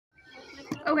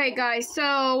Okay, guys,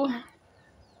 so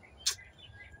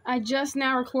I just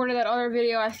now recorded that other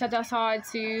video. I stepped outside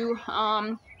to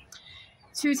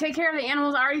take care of the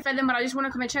animals. I already fed them, but I just want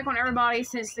to come and check on everybody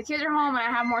since the kids are home and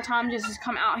I have more time just to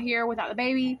come out here without the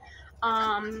baby,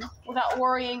 without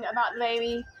worrying about the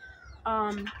baby.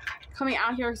 Coming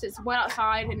out here because it's wet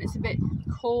outside and it's a bit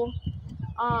cool.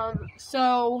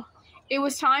 So it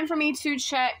was time for me to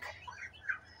check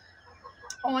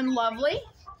on Lovely.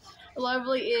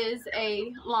 Lovely is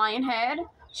a lion head.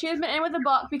 She has been in with a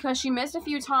buck because she missed a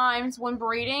few times when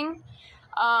breeding.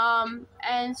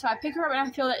 And so I pick her up and I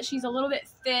feel that she's a little bit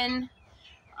thin.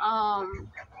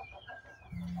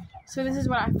 So this is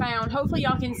what I found. Hopefully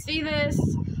y'all can see this.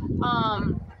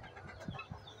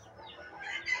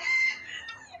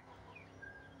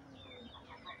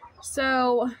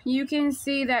 So you can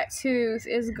see that tooth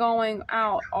is going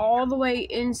out all the way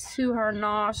into her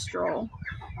nostril.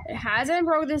 It hasn't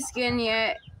broke the skin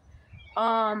yet.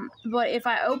 But if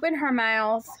I open her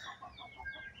mouth,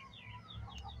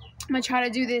 I'm gonna try to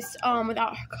do this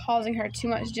without causing her too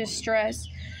much distress.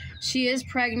 She is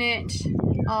pregnant,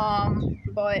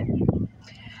 but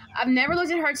I've never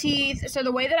looked at her teeth. So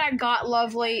the way that I got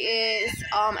Lovely is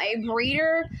a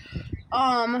breeder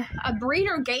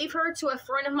gave her to a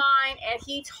friend of mine, and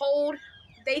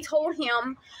they told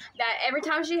him that every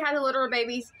time she has a litter of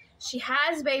babies, she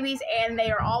has babies and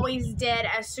they are always dead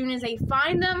as soon as they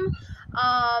find them.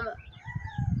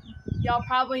 Y'all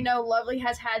probably know Lovely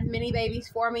has had many babies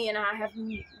for me, and I have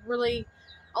really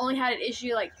only had an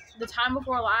issue like the time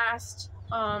before last.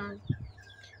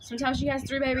 Sometimes she has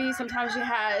 3 babies, sometimes she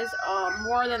has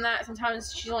more than that,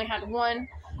 sometimes she's only had 1.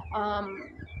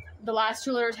 The last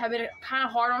 2 litters have been kind of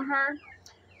hard on her,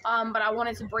 but I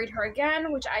wanted to breed her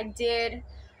again, which I did.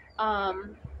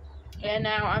 And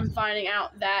now I'm finding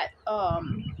out that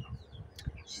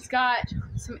she's got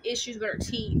some issues with her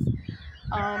teeth.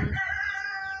 Come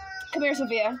here,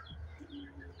 Sophia.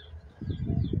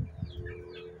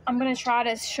 I'm going to try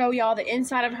to show y'all the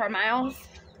inside of her mouth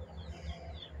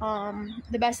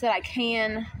the best that I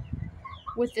can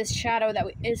with this shadow that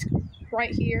is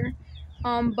right here.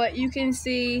 But you can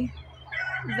see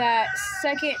that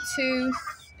second tooth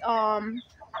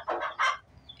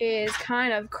is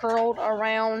kind of curled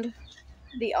around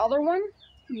the other one.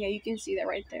 Yeah, you can see that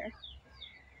right there.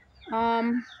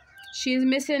 She is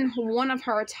missing one of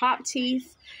her top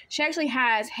teeth. She actually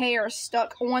has hair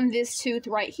stuck on this tooth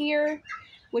right here,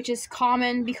 which is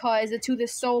common because the tooth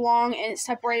is so long and it's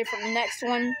separated from the next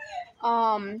one,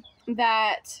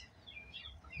 that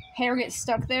hair gets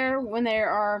stuck there when they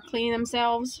are cleaning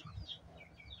themselves.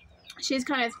 She's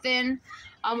kind of thin,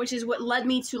 which is what led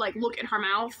me to look at her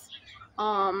mouth.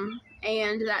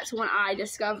 And that's when I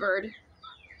discovered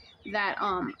that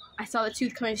I saw the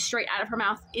tooth coming straight out of her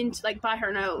mouth into by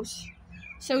her nose.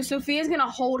 So Sophia's gonna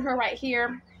hold her right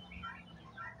here.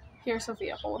 Here,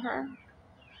 Sophia, hold her.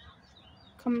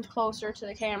 Come closer to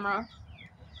the camera.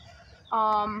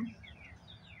 I'm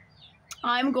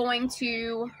gonna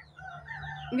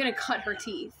cut her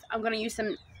teeth. I'm gonna use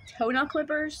some toenail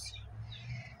clippers.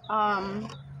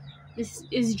 This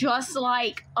is just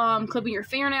like clipping your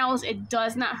fingernails. It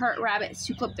does not hurt rabbits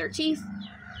to clip their teeth.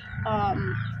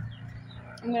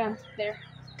 There.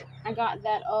 I got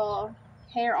that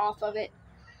hair off of it.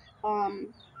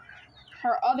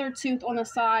 Her other tooth on the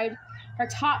side, her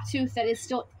top tooth that is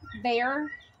still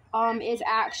there, is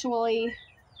actually,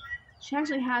 she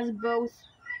actually has both.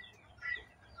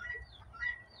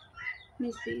 Let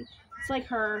me see. It's like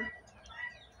her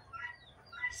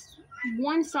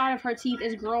one side of her teeth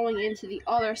is growing into the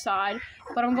other side,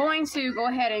 but I'm going to go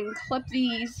ahead and clip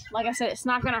these. Like I said, it's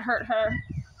not going to hurt her.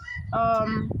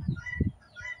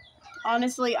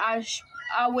 Honestly, a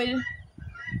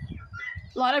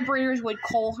lot of breeders would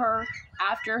cull her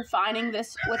after finding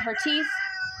this with her teeth.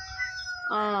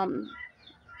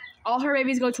 All her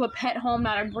babies go to a pet home,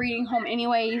 not a breeding home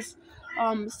anyways,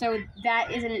 so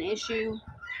that isn't an issue.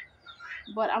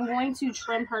 But I'm going to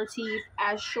trim her teeth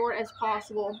as short as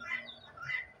possible.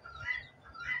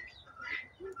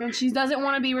 And she doesn't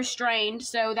want to be restrained,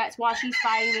 so that's why she's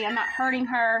fighting me. I'm not hurting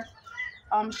her.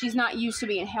 She's not used to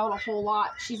being held a whole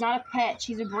lot. She's not a pet.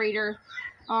 She's a breeder.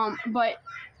 But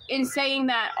in saying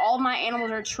that, all my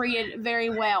animals are treated very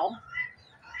well,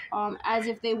 as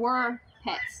if they were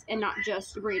pets and not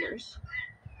just breeders.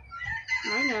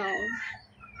 I know.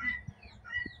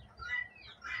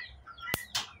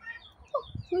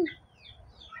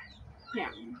 Yeah.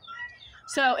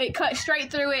 So it cut straight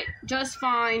through it just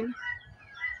fine.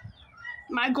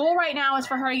 My goal right now is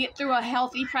for her to get through a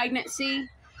healthy pregnancy,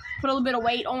 put a little bit of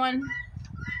weight on,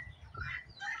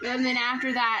 and then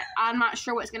after that, I'm not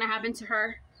sure what's going to happen to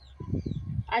her.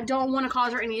 I don't want to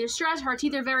cause her any distress. Her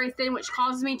teeth are very thin, which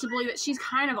causes me to believe that she's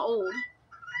kind of old.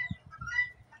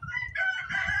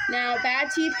 Now,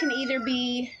 bad teeth can either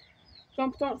be...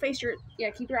 Don't face your... Yeah,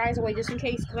 keep your eyes away just in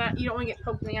case, because you don't want to get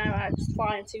poked in the eye by a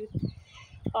flying tooth.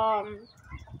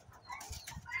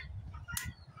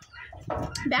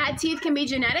 Bad teeth can be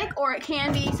genetic, or it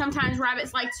can be sometimes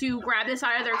rabbits like to grab the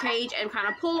side of their cage and kind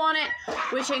of pull on it,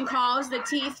 which can cause the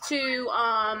teeth to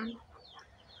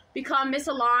become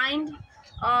misaligned.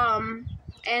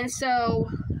 And so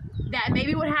that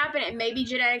maybe what happened. It may be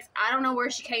genetics. I don't know where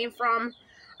she came from.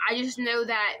 I just know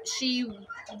that she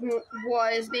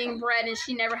was being bred and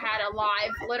she never had a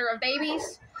live litter of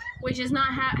babies, which has not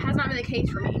been the case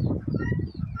for me.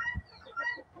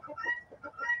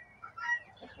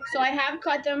 So I have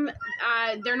cut them.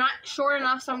 They're not short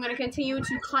enough, so I'm going to continue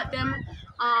to cut them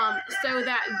so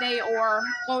that they are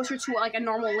closer to like a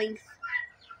normal length.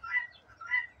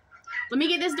 Let me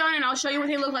get this done and I'll show you what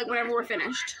they look like whenever we're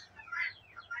finished.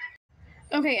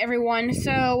 Okay, everyone,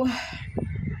 so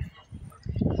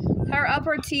her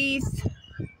upper teeth,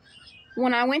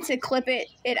 when I went to clip it,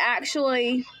 it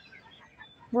actually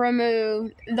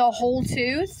removed the whole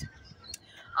tooth.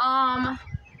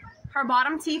 Her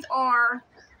bottom teeth are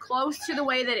close to the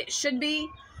way that it should be.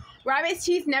 Rabbit's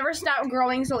teeth never stop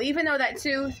growing, so even though that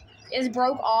tooth is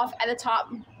broke off at the top,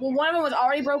 well, one of them was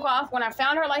already broke off when I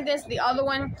found her like this. The other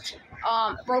one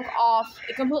broke off.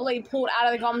 It completely pulled out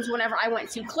of the gums whenever I went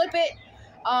to clip it,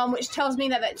 which tells me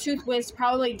that that tooth was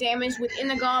probably damaged within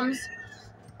the gums.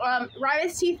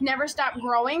 Rabbit's teeth never stop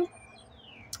growing.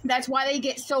 That's why they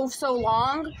get so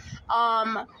long.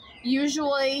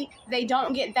 Usually they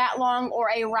don't get that long, or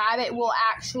a rabbit will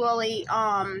actually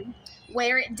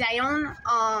wear it down.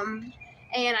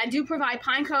 And I do provide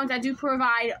pine cones. I do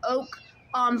provide oak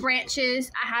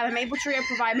branches. I have a maple tree. I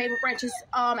provide maple branches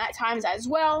at times as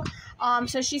well.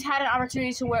 So she's had an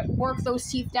opportunity to work those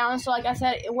teeth down. So like I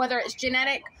said, whether it's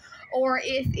genetic or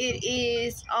if it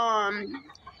is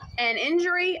an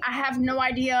injury, I have no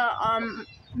idea.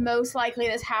 Most likely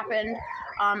this happened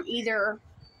either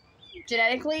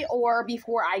genetically or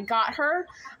before I got her.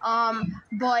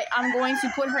 But I'm going to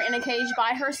put her in a cage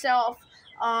by herself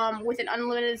with an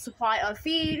unlimited supply of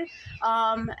feed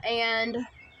and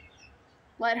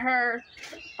let her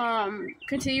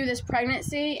continue this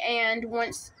pregnancy. And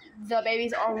once the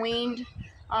babies are weaned,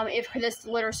 if this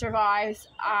litter survives,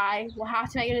 I will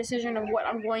have to make a decision of what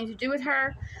I'm going to do with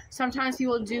her. Sometimes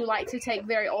people do like to take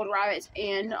very old rabbits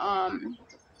and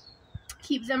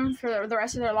keep them for the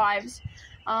rest of their lives.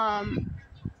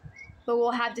 But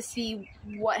we'll have to see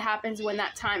what happens when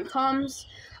that time comes.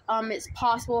 It's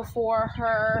possible for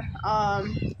her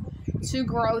to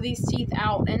grow these teeth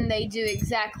out, and they do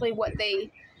exactly what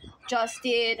they just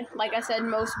did. Like I said,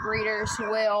 most breeders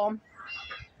will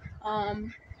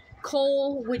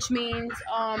cull, which means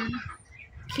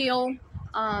kill,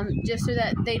 just so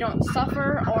that they don't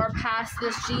suffer or pass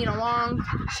this gene along.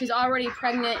 She's already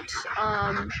pregnant,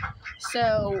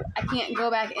 so I can't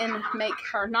go back and make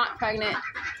her not pregnant,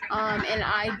 and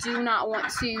I do not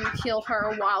want to kill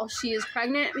her while she is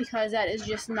pregnant, because that is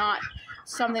just not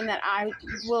something that I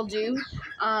will do.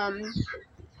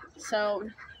 So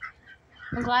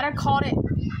I'm glad I caught it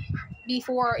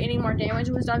before any more damage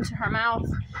was done to her mouth,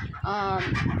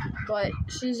 but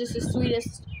she's just the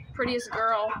sweetest, prettiest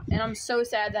girl, and I'm so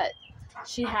sad that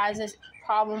she has this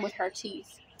problem with her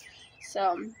teeth.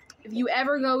 So if you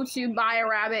ever go to buy a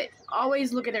rabbit,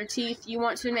 always look at their teeth. You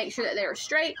want to make sure that they're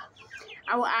straight.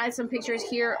 I will add some pictures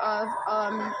here of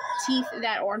teeth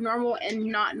that are normal and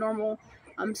not normal,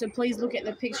 so please look at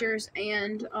the pictures.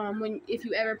 And if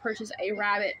you ever purchase a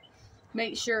rabbit,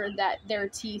 make sure that their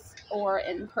teeth are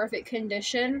in perfect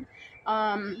condition,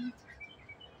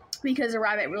 because a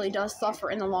rabbit really does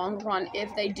suffer in the long run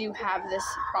if they do have this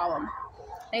problem.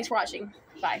 Thanks for watching.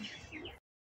 Bye.